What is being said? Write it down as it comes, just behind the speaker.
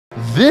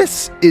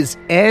This is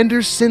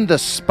Anderson the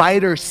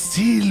Spider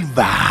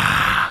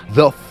Silva,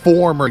 the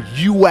former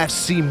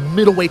UFC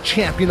middleweight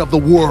champion of the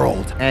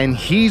world. And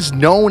he's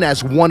known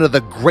as one of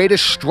the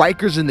greatest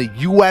strikers in the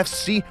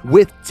UFC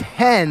with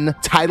 10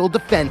 title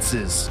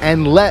defenses.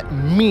 And let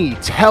me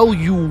tell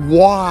you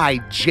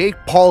why Jake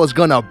Paul is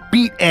gonna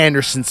beat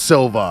Anderson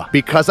Silva.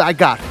 Because I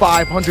got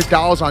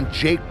 $500 on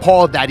Jake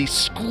Paul that he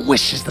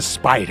squishes the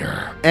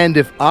Spider. And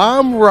if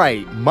I'm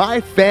right,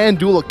 my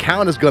FanDuel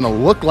account is gonna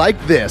look like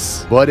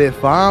this. But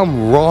if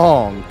I'm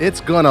wrong,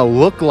 it's gonna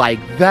look like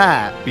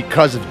that.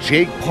 Because if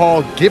Jake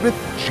Paul giveth,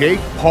 Jake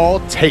Paul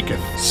taketh.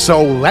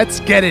 So let's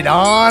get it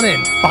on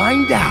and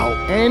find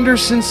out.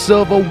 Anderson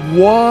Silva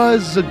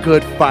was a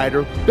good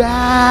fighter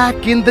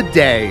back in the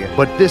day,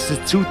 but this is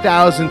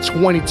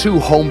 2022,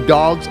 home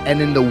dogs,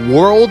 and in the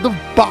world of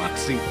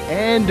boxing,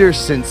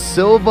 Anderson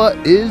Silva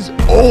is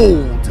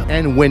old.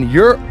 And when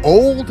you're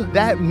old,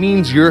 that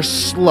means you're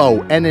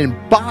slow. And in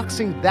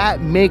boxing,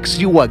 that makes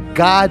you a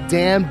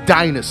goddamn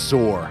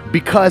dinosaur.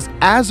 Because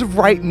as of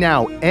right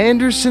now,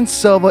 Anderson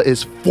Silva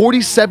is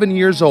 47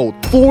 years old.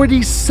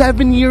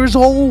 47 years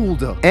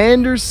old!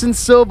 Anderson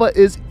Silva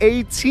is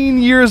 18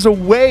 years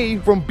away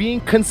from being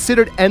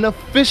considered an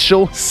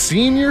official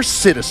senior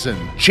citizen.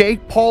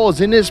 Jake Paul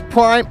is in his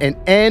prime and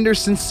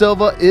Anderson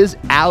Silva is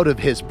out of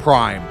his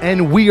prime.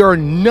 And we are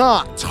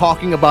not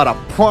talking about a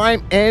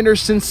prime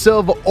Anderson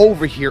Silva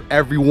over here,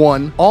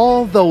 everyone.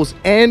 All those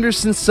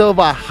Anderson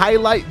Silva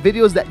highlight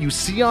videos that you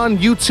see on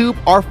YouTube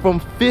are from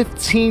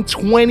 15,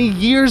 20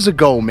 years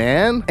ago,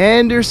 man.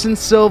 Anderson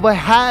Silva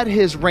had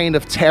his reign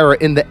of terror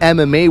in the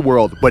MMA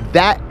world, but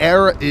that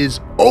era is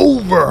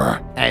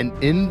over and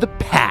in the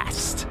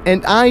past.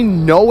 And I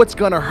know it's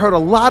gonna hurt a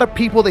lot of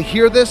people to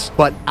hear this,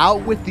 but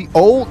out with the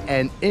old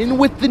and in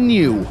with the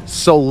new.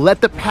 So let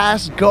the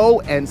past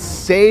go and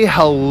say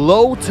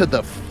hello to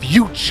the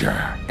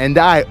future. And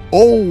I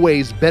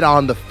always bet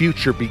on the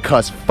future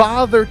because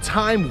Father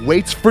Time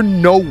waits for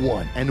no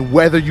one. And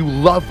whether you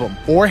love him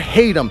or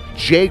hate him,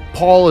 Jake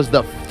Paul is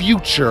the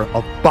future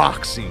of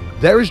boxing.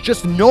 There is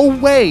just no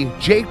way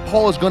Jake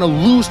Paul is gonna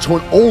lose to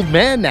an old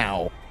man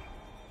now.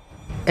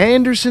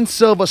 Anderson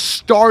Silva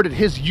started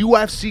his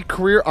UFC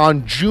career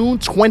on June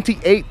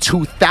 28,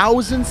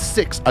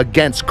 2006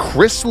 against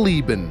Chris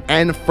Lieben.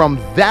 And from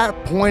that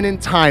point in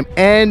time,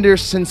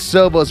 Anderson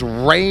Silva's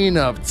reign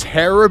of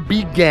terror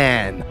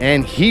began.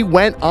 And he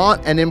went on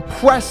an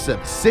impressive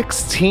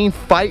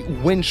 16-fight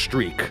win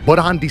streak. But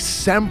on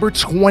December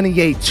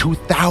 28,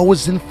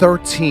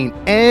 2013,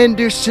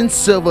 Anderson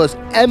Silva's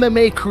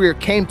MMA career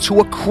came to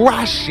a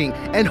crashing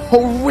and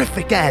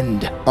horrific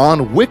end.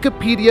 On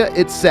Wikipedia,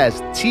 it says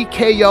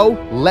TKO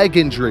leg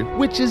injury,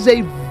 which is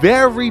a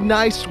very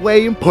nice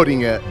way in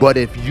putting it. But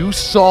if you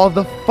saw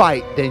the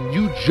fight, then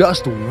you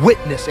just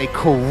witnessed a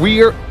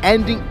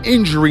career-ending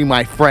injury,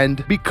 my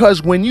friend.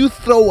 Because when you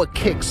throw a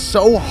kick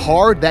so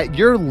hard that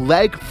your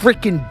leg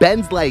freaking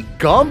bends like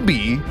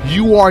Gumby,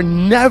 you are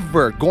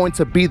never going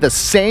to be the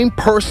same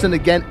person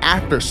again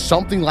after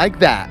something like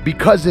that.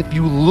 Because if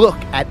you look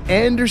at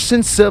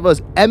Anderson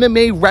Silva's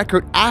MMA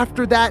record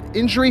after that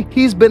injury,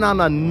 he's been on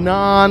a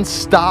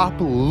non-stop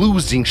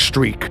losing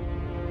streak.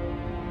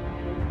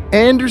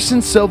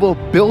 Anderson Silva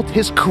built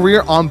his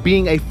career on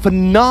being a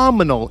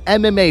phenomenal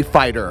MMA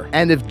fighter.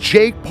 And if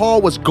Jake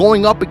Paul was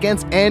going up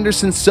against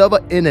Anderson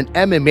Silva in an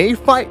MMA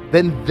fight,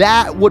 then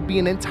that would be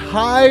an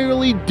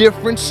entirely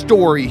different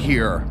story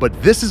here.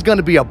 But this is going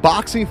to be a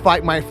boxing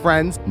fight, my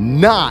friends,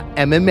 not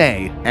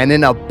MMA. And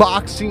in a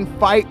boxing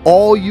fight,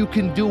 all you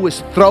can do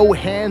is throw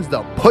hands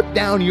to put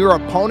down your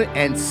opponent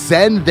and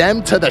send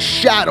them to the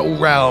shadow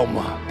realm.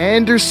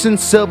 Anderson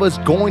Silva is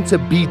going to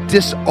be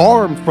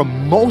disarmed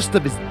from most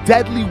of his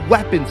deadly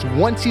weapons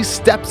once he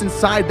steps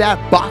inside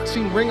that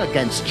boxing ring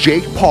against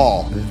Jake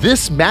Paul.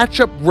 This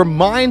matchup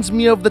reminds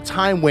me of the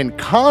time when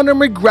Conor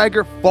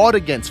McGregor fought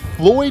against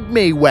Floyd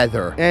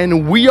Mayweather,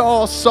 and we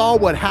all saw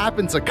what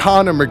happened to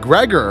Conor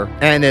McGregor,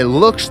 and it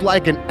looks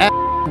like an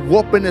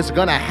whooping is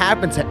gonna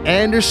happen to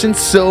Anderson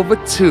Silva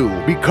too,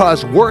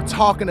 because we're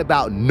talking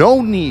about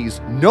no knees,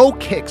 no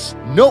kicks,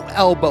 no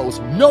elbows,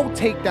 no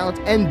takedowns,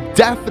 and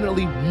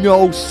definitely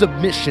no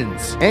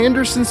submissions.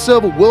 Anderson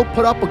Silva will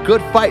put up a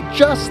good fight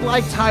just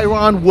like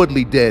Tyron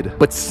Woodley did.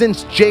 But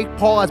since Jake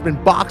Paul has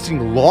been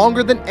boxing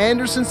longer than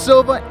Anderson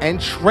Silva and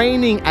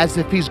training as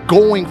if he's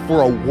going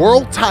for a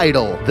world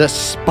title, the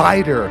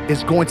Spider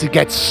is going to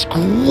get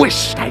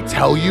squished, I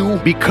tell you,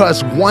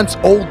 because once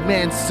old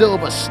man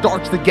Silva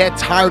starts to get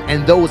tired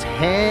and those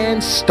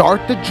hands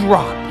start to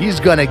drop, he's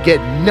gonna get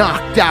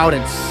knocked out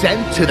and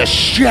sent to the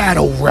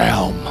shadow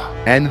realm.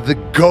 And the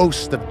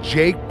ghost of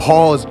Jake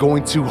Paul is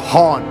going to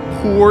haunt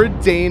poor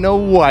Dana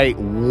White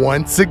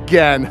once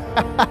again.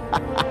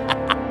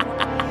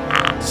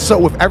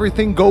 So if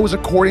everything goes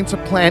according to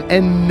plan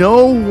and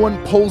no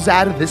one pulls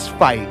out of this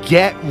fight,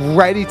 get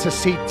ready to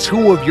see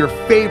two of your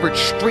favorite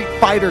Street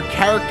Fighter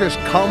characters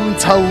come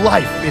to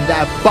life in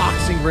that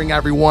boxing ring,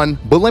 everyone.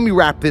 But let me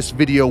wrap this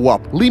video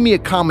up. Leave me a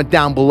comment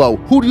down below.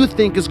 Who do you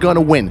think is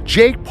gonna win,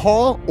 Jake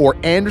Paul or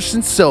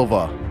Anderson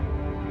Silva?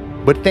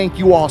 But thank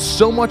you all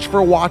so much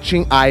for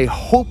watching. I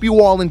hope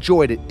you all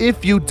enjoyed it.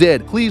 If you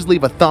did, please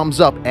leave a thumbs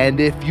up. And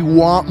if you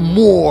want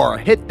more,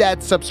 hit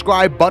that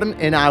subscribe button,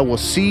 and I will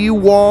see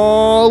you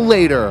all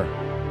later.